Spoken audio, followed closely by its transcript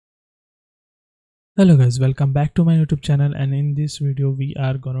Hello guys, welcome back to my YouTube channel, and in this video we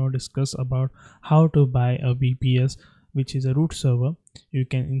are gonna discuss about how to buy a VPS, which is a root server. You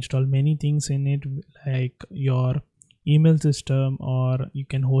can install many things in it, like your email system, or you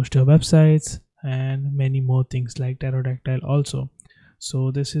can host your websites and many more things like pterodactyl also.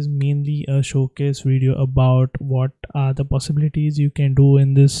 So this is mainly a showcase video about what are the possibilities you can do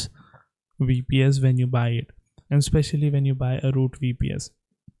in this VPS when you buy it, and especially when you buy a root VPS.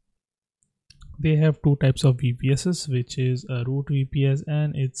 They have two types of VPSs, which is a root VPS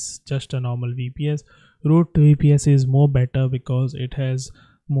and it's just a normal VPS. Root VPS is more better because it has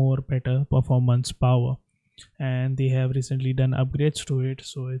more better performance power, and they have recently done upgrades to it,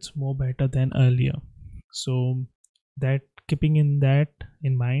 so it's more better than earlier. So that, keeping in that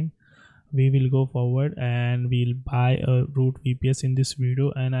in mind, we will go forward and we'll buy a root VPS in this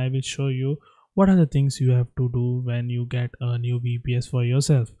video, and I will show you what are the things you have to do when you get a new VPS for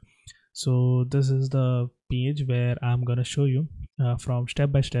yourself. So this is the page where I'm gonna show you from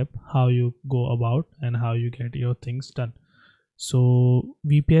step by step how you go about and how you get your things done. So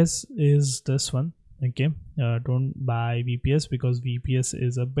VPS is this one. Okay, don't buy VPS because VPS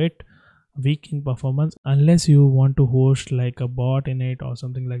is a bit weak in performance. Unless you want to host like a bot in it or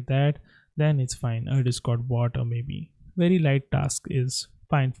something like that, then it's fine. A Discord bot or maybe very light task is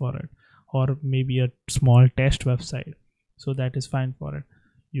fine for it, or maybe a small test website, so that is fine for it.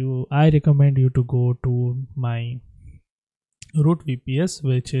 I recommend you to go to my root VPS,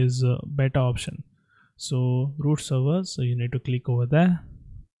 which is a better option. So root servers, so you need to click over there.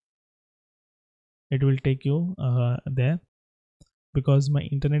 It will take you there. Because my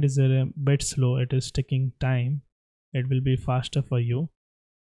internet is a bit slow, it is taking time. It will be faster for you.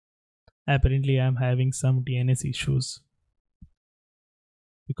 Apparently I'm having some DNS issues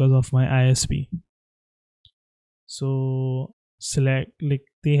because of my ISP. So select, like,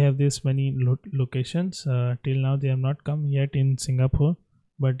 they have this many locations. Till now they have not come yet in Singapore,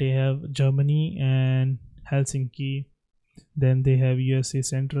 but they have Germany and Helsinki. Then they have USA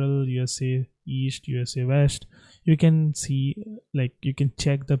Central, USA East, USA West. You can see, like, you can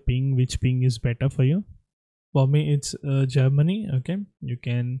check the ping, which ping is better for you. For me it's Germany. Okay, you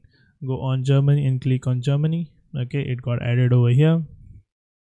can go on Germany and click on Germany. Okay, it got added over here,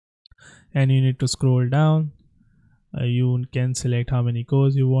 and you need to scroll down. You can select how many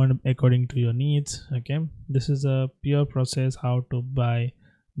cores you want according to your needs. Okay, this is a pure process how to buy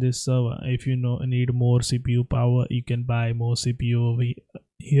this server. If you need more CPU power, you can buy more CPU over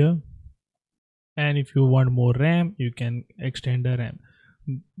here, and if you want more RAM, you can extend the RAM,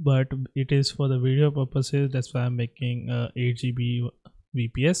 but it is for the video purposes. That's why I'm making 8 GB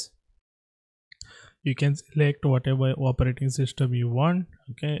VPS. You can select whatever operating system you want.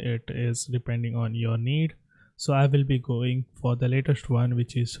 Okay, it is depending on your need. So I will be going for the latest one,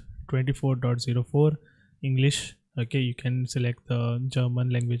 which is 24.04 English. Okay, you can select the German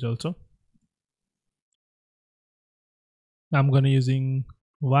language also. I'm gonna using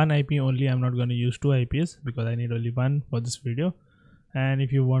one IP only. I'm not gonna use two IPs because I need only one for this video. And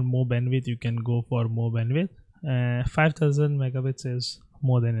if you want more bandwidth, you can go for more bandwidth. 5000 megabits is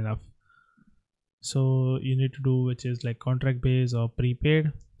more than enough. So you need to do, which is like contract based or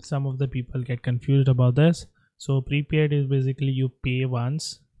prepaid. Some of the people get confused about this. So prepaid is basically you pay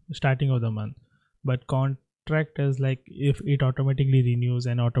once starting of the month, but contract is like if it automatically renews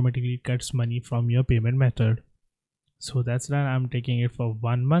and automatically cuts money from your payment method. So that's why I'm taking it for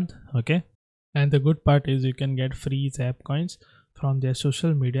 1 month. Okay, and the good part is you can get free ZAP coins from their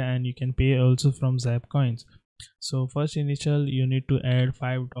social media, and you can pay also from ZAP coins. So first initial you need to add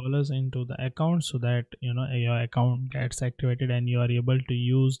 $5 into the account, so that your account gets activated and you are able to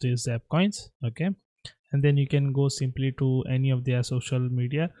use these ZAP coins. Okay, and then you can go simply to any of their social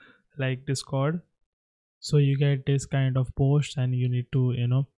media like Discord. So you get this kind of post, and you need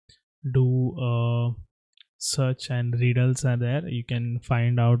to do search, and riddles are there. You can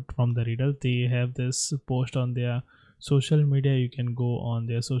find out from the riddle. They have this post on their social media. You can go on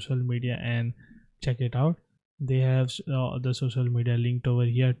their social media and check it out. They have the social media linked over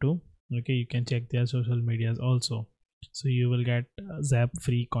here too. Okay, you can check their social medias also. So you will get ZAP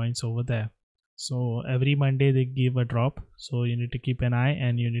free coins over there. So every Monday they give a drop, so you need to keep an eye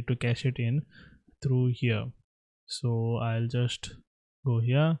and you need to cash it in through here. So I'll just go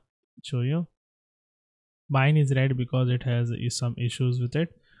here, show you. Mine is red because it has some issues with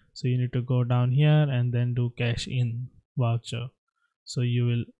it. So you need to go down here and then do cash in voucher, so you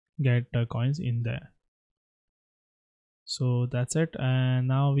will get the coins in there. So that's it, and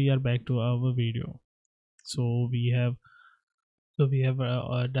now we are back to our video. So we have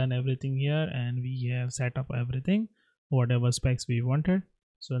done everything here, and we have set up everything whatever specs we wanted.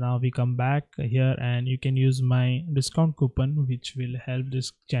 So now we come back here, and you can use my discount coupon, which will help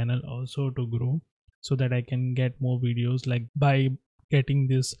this channel also to grow, so that I can get more videos like by getting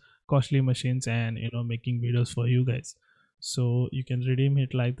this costly machines and making videos for you guys. So you can redeem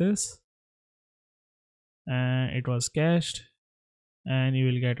it like this, and it was cashed, and you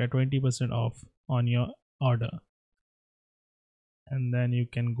will get a 20% off on your order. And then you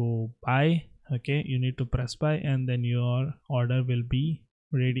can go buy. Okay, you need to press buy, and then your order will be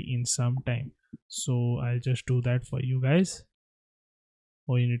ready in some time. So I'll just do that for you guys.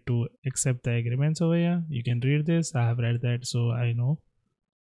 Or you need to accept the agreements over here. You can read this. I have read that, so I know.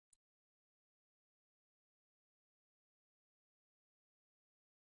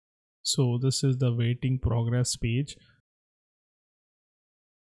 So this is the waiting progress page.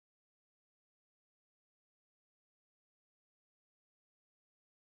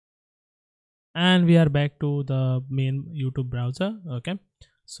 And we are back to the main YouTube browser. Okay,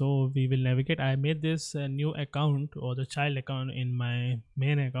 so we will navigate. I made this new account or the child account in my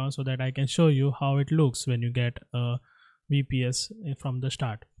main account, so that I can show you how it looks when you get a VPS from the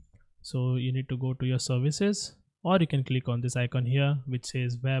start. So you need to go to your services, or you can click on this icon here which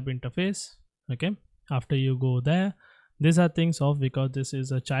says web interface. Okay, after you go there, these are things off because this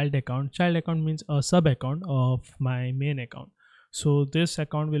is a child account. Child account means a sub account of my main account. So this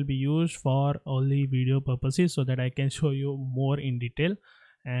account will be used for only video purposes, so that I can show you more in detail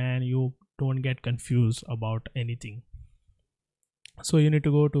and you don't get confused about anything. So you need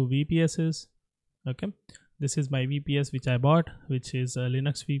to go to VPSs. Okay, this is my VPS which I bought, which is a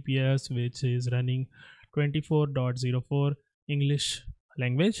Linux VPS which is running 24.04 English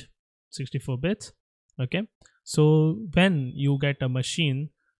language, 64 bits. Okay, so when you get a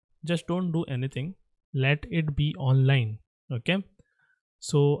machine, just don't do anything, let it be online. Okay,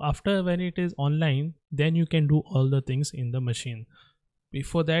 so after when it is online, then you can do all the things in the machine.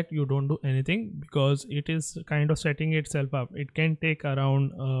 Before that, you don't do anything, because it is kind of setting itself up. It can take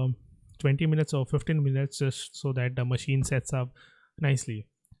around 20 minutes or 15 minutes, just so that the machine sets up nicely,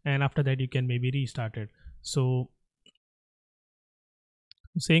 and after that you can maybe restart it. So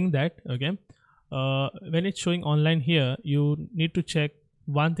saying that, okay, when it's showing online here, you need to check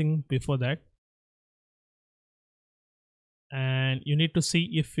one thing before that, and you need to see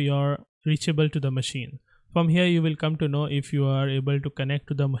if you're reachable to the machine. From here you will come to know if you are able to connect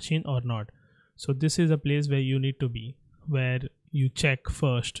to the machine or not. So this is a place where you need to be, where you check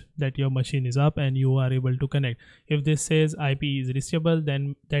first that your machine is up and you are able to connect. If this says IP is reachable,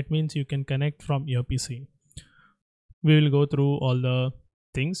 then that means you can connect from your PC. We will go through all the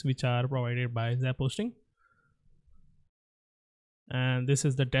things which are provided by ZAP Hosting. And this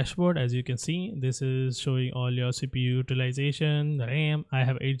is the dashboard. As you can see, this is showing all your CPU utilization, the RAM. I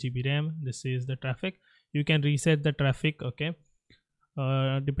have 8 GB RAM. This is the traffic. You can reset the traffic, okay,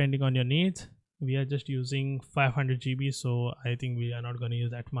 depending on your needs. We are just using 500 GB, so I think we are not going to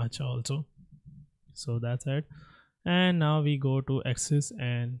use that much also. So that's it. And now we go to access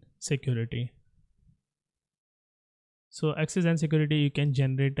and security. So access and security, you can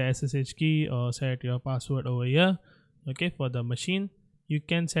generate the SSH key or set your password over here. Okay, for the machine you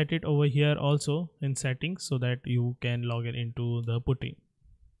can set it over here also in settings, so that you can log it into the putty.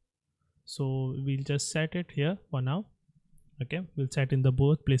 So we'll just set it here for now. Okay, we'll set in the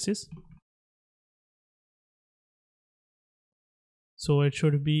both places. So it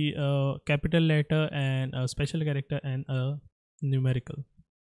should be a capital letter and a special character and a numerical.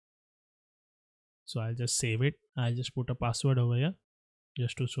 So I'll just save it. I'll just put a password over here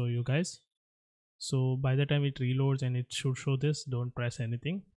just to show you guys. So by the time it reloads, and it should show this, don't press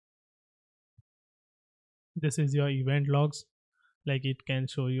anything. This is your event logs, like it can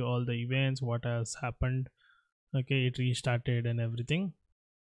show you all the events, what has happened. Okay, it restarted and everything.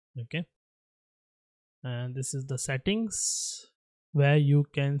 Okay, and this is the settings where you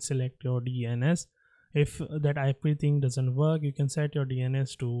can select your DNS. If that IP thing doesn't work, you can set your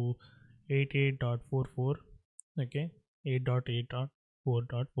DNS to 88.44. okay,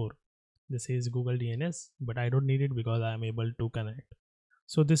 8.8.4.4. this is Google DNS, but I don't need it because I am able to connect.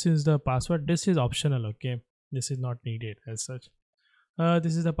 So this is the password. This is optional. Okay, this is not needed as such.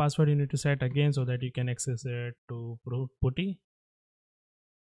 This is the password you need to set again, so that you can access it to putty.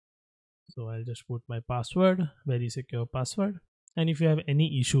 So I'll just put my password, very secure password. And if you have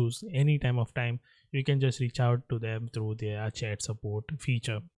any issues any time of time, you can just reach out to them through their chat support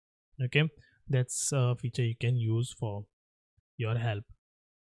feature. Okay, that's a feature you can use for your help.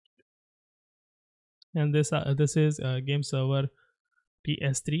 And this is game server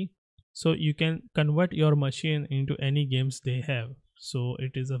TS3. So you can convert your machine into any games they have. So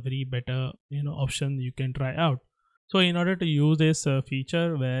it is a very better option you can try out. So in order to use this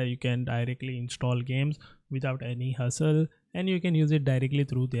feature where you can directly install games without any hassle, and you can use it directly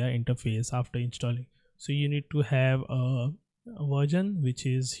through their interface after installing, so you need to have a version which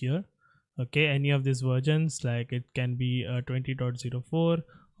is here. Okay, any of these versions, like it can be 20.04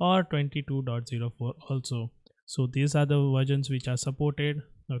 or 22.04 also. So these are the versions which are supported.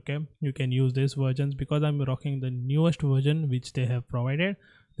 Okay, you can use these versions because I'm rocking the newest version which they have provided.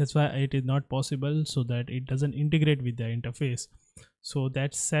 That's why it is not possible, so that it doesn't integrate with the interface. So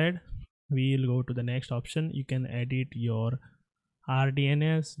that said, we'll go to the next option. You can edit your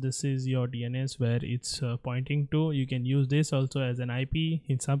RDNS. This is your DNS where it's pointing to. You can use this also as an IP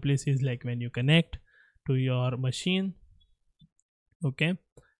in some places, like when you connect to your machine. Okay,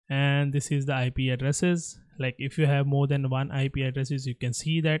 and this is the IP addresses. Like if you have more than one IP addresses, you can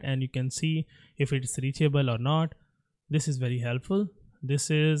see that, and you can see if it's reachable or not. This is very helpful.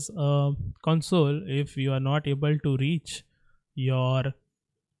 This is a console if you are not able to reach your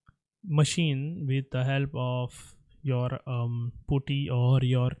machine with the help of your putty or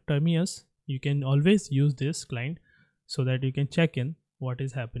your terminus. You can always use this client so that you can check in what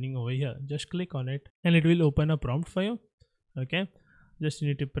is happening over here. Just click on it and it will open a prompt for you. Okay, just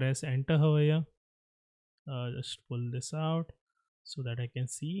need to press enter over here. Just pull this out so that I can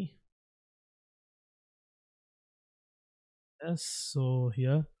see. Yes, so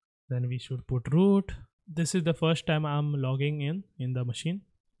here then we should put root. This is the first time I'm logging in the machine,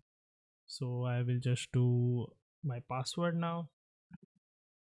 so I will just do my password now.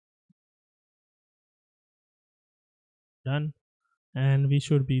 Done, and we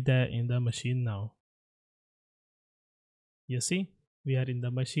should be there in the machine now. You see, we are in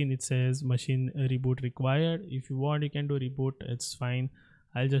the machine. It says machine reboot required. If you want, you can do reboot, it's fine.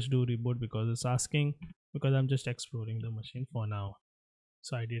 I'll just do reboot because it's asking, because I'm just exploring the machine for now.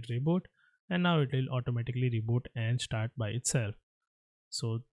 So I did reboot, and now it will automatically reboot and start by itself.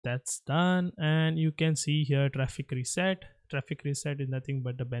 So that's done, and you can see here traffic reset. Traffic reset is nothing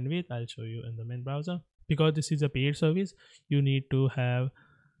but the bandwidth. I'll show you in the main browser. Because this is a paid service, you need to have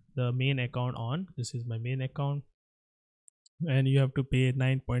the main account on. This is my main account, and you have to pay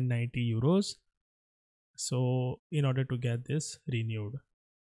 9.90 euros. So in order to get this renewed,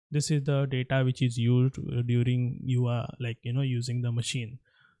 this is the data which is used during you are using the machine.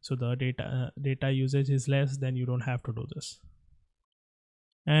 So the data usage is less, then you don't have to do this.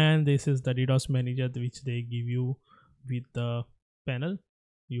 And this is the DDoS manager which they give you with the panel.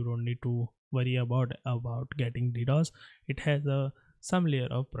 You don't need to worry about getting DDoS. It has some layer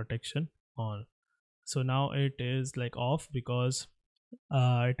of protection on. So now it is like off because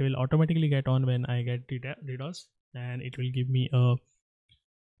it will automatically get on when I get DDoS, and it will give me a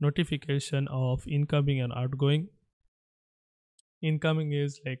notification of incoming and outgoing. Incoming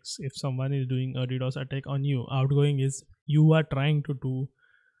is like if someone is doing a DDoS attack on you. Outgoing is you are trying to do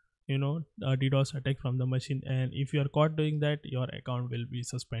a DDoS attack from the machine, and if you are caught doing that, your account will be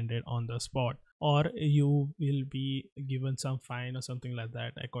suspended on the spot, or you will be given some fine or something like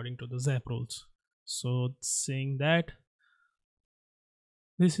that according to the ZAP rules. So saying that,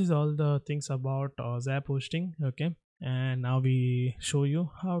 this is all the things about ZAP hosting. Okay, and now we show you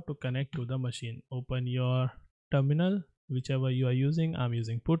how to connect to the machine. Open your terminal, whichever you are using. I'm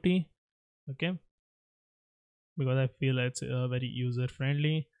using putty. Okay, because I feel it's very user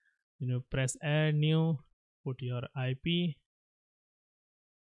friendly. Press add new, put your IP.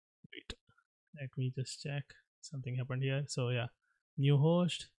 Wait, let me just check, something happened here. So yeah, new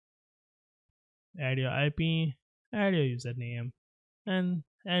host, add your IP, add your username, and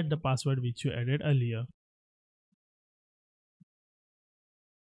add the password which you added earlier,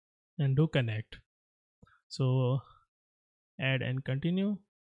 and do connect. So add and continue.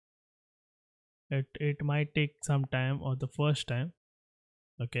 It might take some time, or the first time.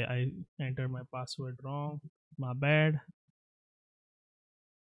 Okay, I entered my password wrong, my bad.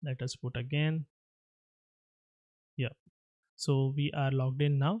 Let us put again. Yeah, so we are logged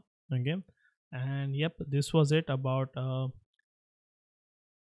in now. Okay, and yep, this was it about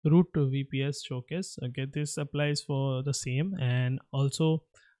root to VPS showcase. Okay, this applies for the same, and also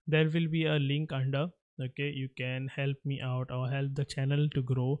there will be a link under. Okay, you can help me out or help the channel to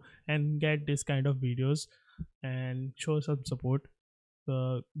grow and get this kind of videos, and show some support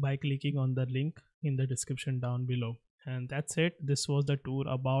by clicking on the link in the description down below. And that's it. This was the tour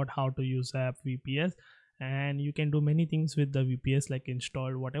about how to use ZAP VPS, and you can do many things with the VPS, like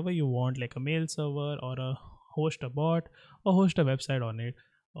install whatever you want, like a mail server, or a host a bot, or host a website on it,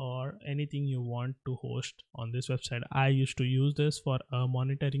 or anything you want to host on this website. I used to use this for a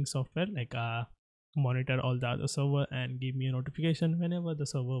monitoring software, like monitor all the other server and give me a notification whenever the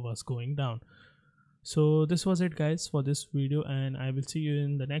server was going down. So this was it guys for this video, and I will see you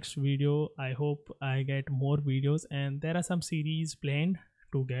in the next video. I hope I get more videos, and there are some series planned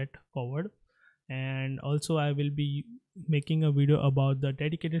to get forward. And also I will be making a video about the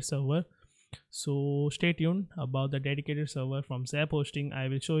dedicated server, so stay tuned about the dedicated server from ZAP Hosting. I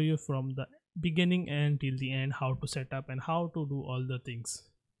will show you from the beginning and till the end how to set up and how to do all the things.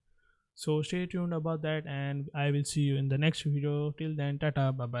 So stay tuned about that, and I will see you in the next video. Till then,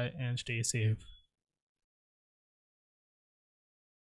 tata, bye bye, and stay safe.